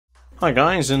Hi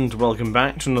guys, and welcome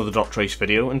back to another DrAce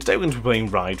video, and today we're going to be playing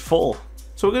Ride 4.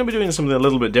 So we're going to be doing something a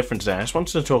little bit different today. I just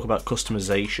wanted to talk about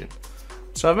customization.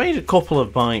 So I've made a couple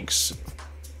of bikes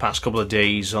past couple of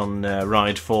days on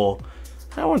Ride 4.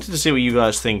 I wanted to see what you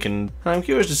guys think, and I'm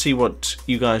curious to see what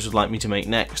you guys would like me to make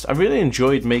next. I really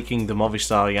enjoyed making the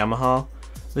Movistar Yamaha.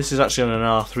 This is actually on an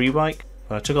R3 bike,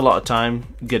 but I took a lot of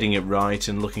time getting it right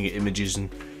and looking at images and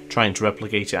trying to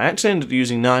replicate it. I actually ended up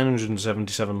using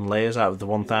 977 layers out of the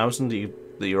 1000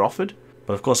 that you're offered,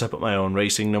 but of course I put my own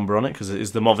racing number on it because it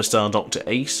is the Movistar Dr.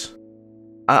 Ace.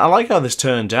 I like how this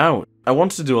turned out. I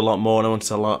wanted to do a lot more and I wanted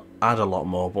to add a lot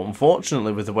more, but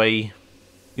unfortunately with the way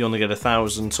you only get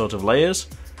 1000 sort of layers,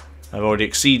 I've already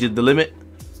exceeded the limit,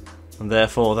 and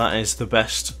therefore that is the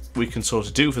best we can sort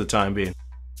of do for the time being.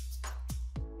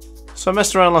 So I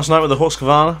messed around last night with the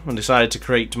Husqvarna and decided to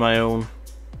create my own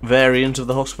variant of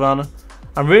the Husqvarna.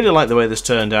 I really like the way this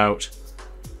turned out,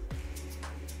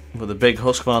 with the big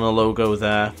Husqvarna logo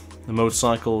there, the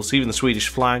motorcycles, even the Swedish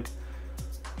flag,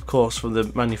 of course, from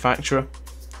the manufacturer.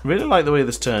 I really like the way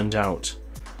this turned out.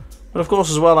 But of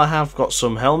course as well I have got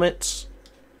some helmets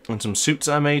and some suits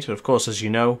I made. Of course, as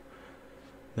you know,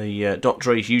 the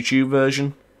DrAce YouTube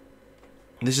version.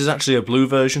 This is actually a blue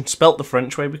version, spelt the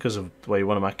French way because of the way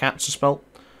one of my cats are spelt.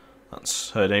 That's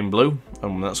her name, Blue,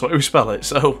 and that's why we spell it.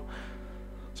 So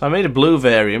I made a blue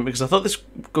variant because I thought this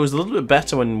goes a little bit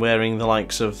better when wearing the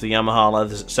likes of the Yamaha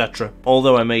leathers, etc.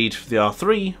 Although I made for the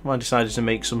R3, I decided to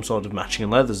make some sort of matching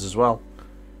leathers as well.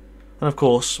 And of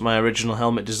course, my original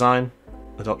helmet design,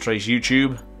 the DrAce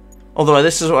YouTube. Although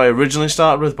this is what I originally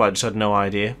started with, but I just had no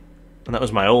idea. And that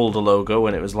was my older logo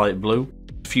when it was light blue.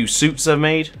 A few suits I've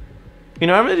made. You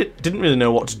know, I didn't really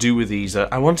know what to do with these.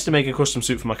 I wanted to make a custom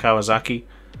suit for my Kawasaki,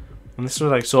 and this is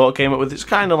what I sort of came up with. It's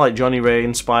kind of like Johnny Ray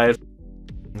inspired.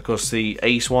 And of course the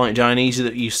Ace White Dionysia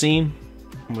that you've seen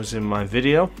was in my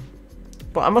video.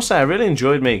 But I must say I really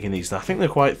enjoyed making these. I think they're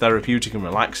quite therapeutic and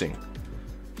relaxing.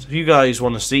 So if you guys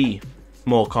want to see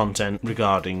more content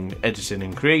regarding editing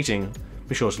and creating,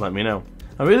 be sure to let me know.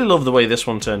 I really love the way this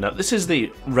one turned out. This is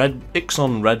the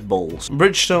Ixon Red Bulls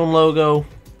Bridgestone logo.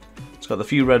 It's got the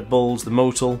few Red Bulls, the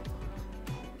Motul,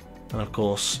 and of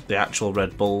course the actual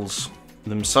Red Bulls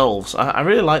themselves. I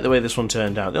really like the way this one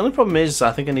turned out. The only problem is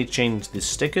I think I need to change the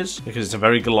stickers because it's a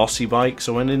very glossy bike,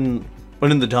 so when in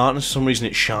the darkness for some reason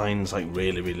it shines like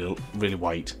really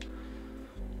white.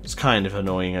 It's kind of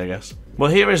annoying, I guess.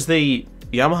 Well, here is the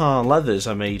Yamaha leathers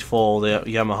I made for the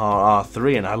Yamaha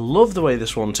R3, and I love the way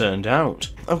this one turned out.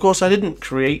 Of course I didn't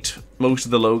create most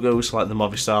of the logos like the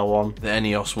Movistar one, the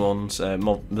Eneos ones,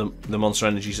 the Monster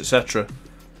Energies, etc.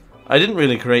 I didn't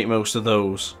really create most of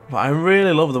those, but I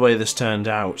really love the way this turned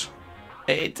out.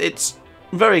 It's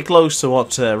very close to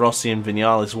what Rossi and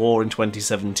Vinales wore in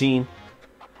 2017.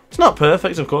 It's not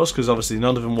perfect, of course, because obviously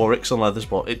none of them wore Ixon leathers,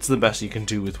 but it's the best you can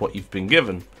do with what you've been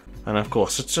given. And of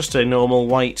course, it's just a normal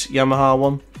white Yamaha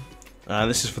one.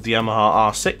 This is for the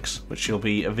Yamaha R6, which will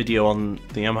be a video on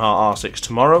the Yamaha R6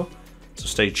 tomorrow, so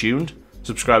stay tuned.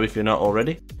 Subscribe if you're not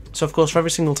already. So of course, for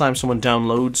every single time someone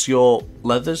downloads your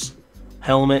leathers,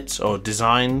 helmets or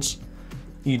designs,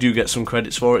 you do get some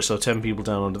credits for it. So 10 people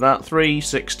downloaded that, 3,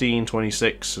 16,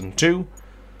 26 and 2.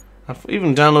 I've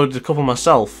even downloaded a couple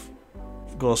myself.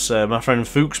 Of course my friend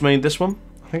Fuchs made this one.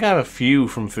 I think I have a few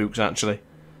from Fuchs actually.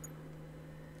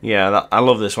 Yeah, I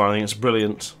love this one, I think it's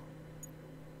brilliant.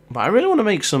 But I really want to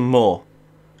make some more.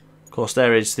 Of course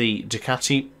there is the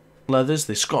Ducati leathers,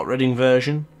 the Scott Redding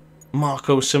version.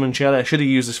 Marco Simoncelli. I should have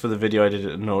used this for the video I did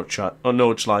at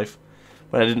Nordsch Life,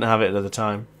 but I didn't have it at the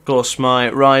time. Of course, my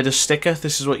rider sticker.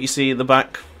 This is what you see at the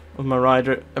back of my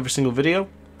rider at every single video.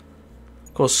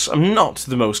 Of course, I'm not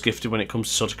the most gifted when it comes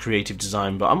to sort of creative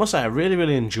design, but I must say I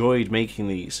really enjoyed making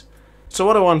these. So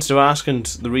what I wanted to ask, and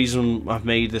the reason I've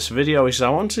made this video, is I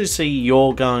wanted to see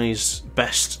your guys'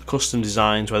 best custom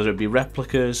designs, whether it be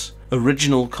replicas,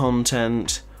 original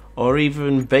content, or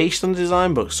even based on the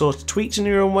design but sort of tweaked in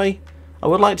your own way. I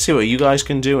would like to see what you guys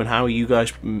can do and how you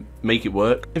guys make it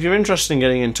work. If you're interested in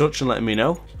getting in touch and letting me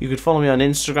know, you could follow me on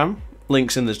Instagram,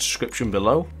 links in the description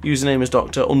below. Username is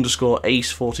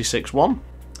Dr_Ace461.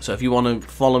 So if you want to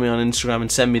follow me on Instagram and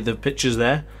send me the pictures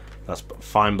there, that's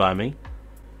fine by me.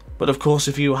 But of course,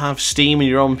 if you have Steam in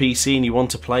your own PC and you want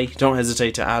to play, don't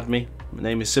hesitate to add me. My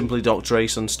name is simply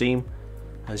DrAce on Steam.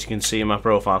 As you can see in my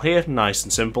profile here, nice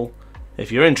and simple.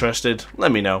 If you're interested,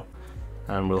 let me know,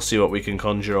 and we'll see what we can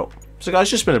conjure up. So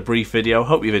guys, just been a brief video.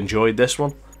 Hope you've enjoyed this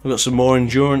one. We've got some more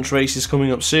endurance races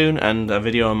coming up soon, and a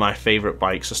video on my favourite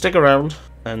bikes. So stick around,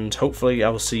 and hopefully I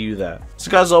will see you there. So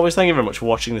guys, as always, thank you very much for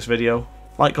watching this video.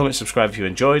 Like, comment, subscribe if you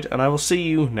enjoyed, and I will see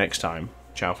you next time.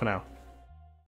 Ciao for now.